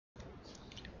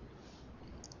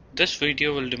This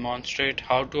video will demonstrate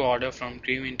how to order from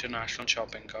Cream International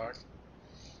Shopping Cart.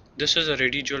 This is a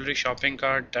ready jewelry shopping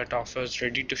cart that offers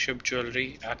ready-to-ship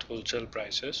jewelry at wholesale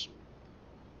prices.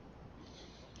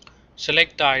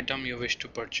 Select the item you wish to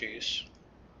purchase.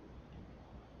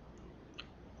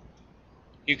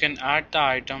 You can add the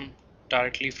item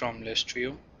directly from list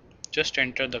view. Just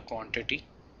enter the quantity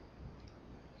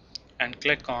and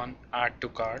click on Add to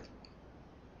Cart.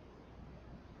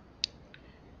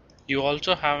 You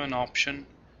also have an option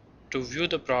to view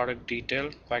the product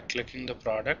detail by clicking the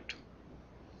product,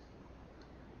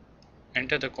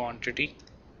 enter the quantity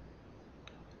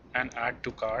and add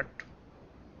to cart.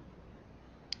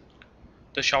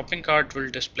 The shopping cart will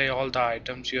display all the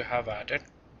items you have added.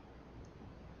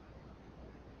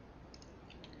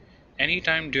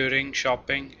 Anytime during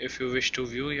shopping, if you wish to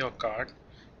view your cart,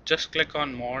 just click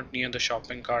on More near the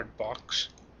shopping cart box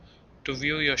to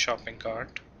view your shopping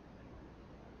cart.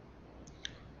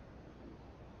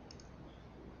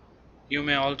 You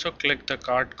may also click the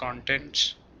cart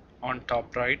contents on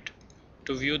top right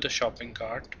to view the shopping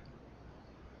cart.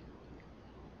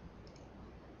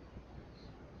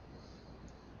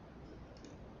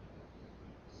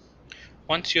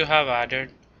 Once you have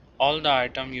added all the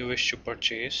item you wish to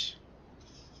purchase,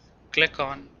 click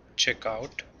on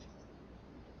Checkout.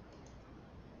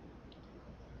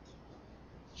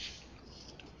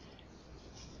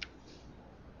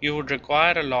 You would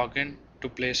require a login to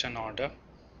place an order.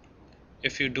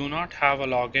 If you do not have a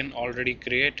login already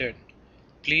created,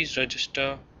 please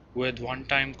register with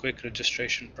one-time quick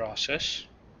registration process.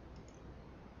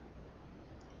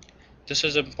 This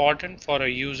is important for a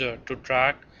user to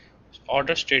track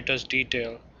order status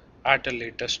detail at a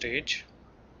later stage.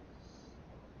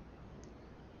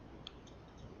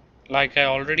 Like I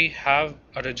already have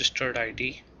a registered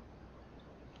ID,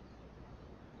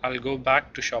 I'll go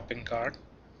back to shopping cart,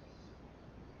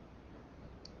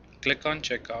 click on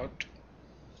checkout,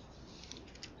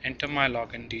 enter my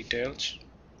login details,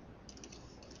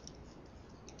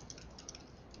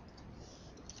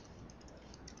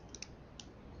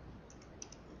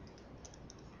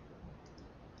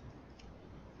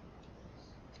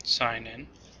 sign in.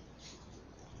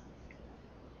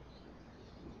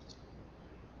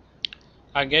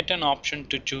 I get an option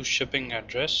to choose shipping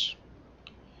address.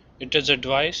 It is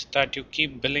advised that you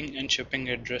keep billing and shipping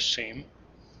address same.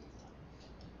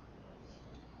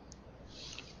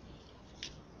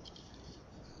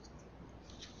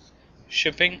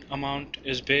 Shipping amount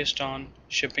is based on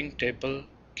shipping table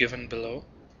given below.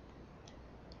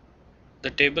 The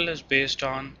table is based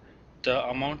on the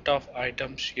amount of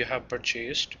items you have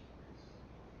purchased.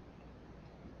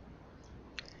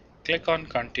 Click on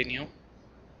Continue.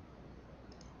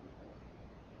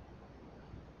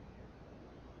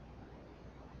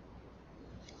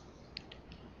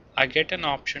 I get an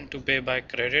option to pay by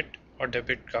credit or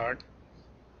debit card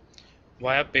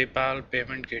via PayPal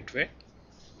payment gateway.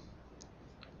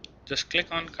 Just click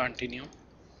on Continue.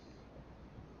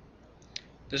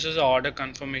 This is the order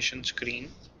confirmation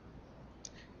screen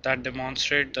that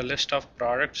demonstrates the list of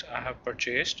products I have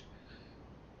purchased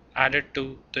added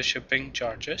to the shipping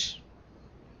charges.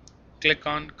 Click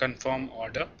on Confirm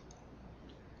Order.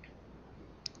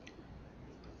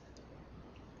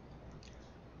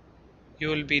 You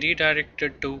will be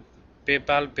redirected to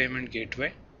PayPal payment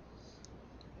gateway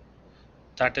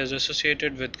that is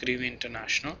associated with Cream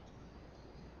International.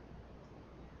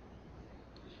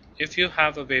 If you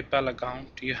have a PayPal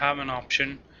account, you have an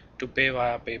option to pay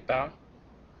via PayPal.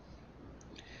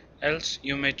 Else,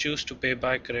 you may choose to pay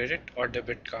by credit or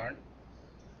debit card.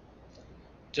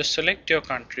 Just select your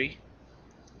country.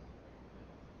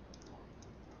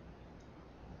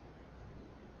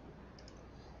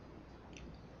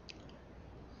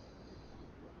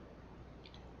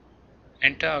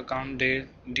 Enter account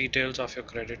details of your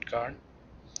credit card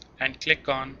and click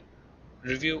on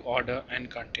Review Order and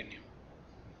Continue.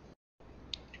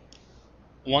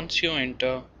 Once you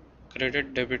enter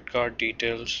credit debit card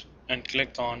details and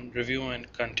click on Review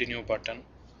and Continue button,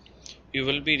 you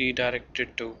will be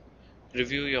redirected to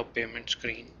review your payment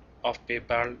screen of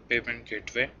PayPal payment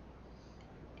gateway.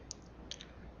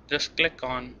 Just click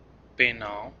on Pay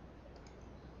Now.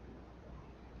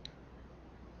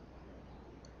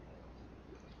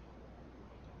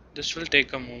 This will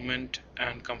take a moment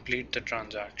and complete the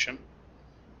transaction.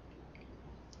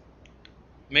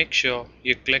 Make sure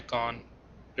you click on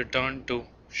Return to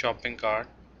Shopping Cart,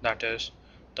 that is,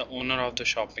 the owner of the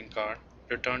shopping cart,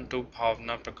 return to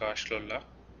Bhavna Prakash Lulla.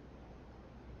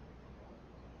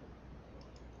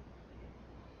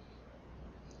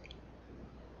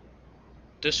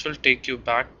 This will take you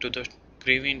back to the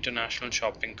Creevy International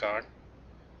Shopping Cart.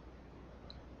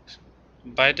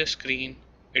 By the screen,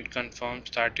 it confirms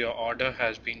that your order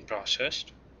has been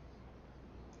processed.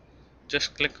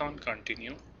 Just click on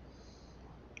Continue.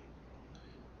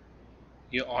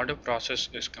 Your order process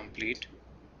is complete.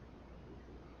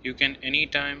 You can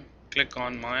anytime click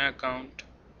on My Account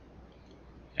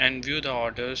and view the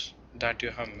orders that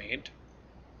you have made.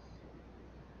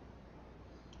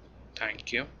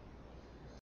 Thank you.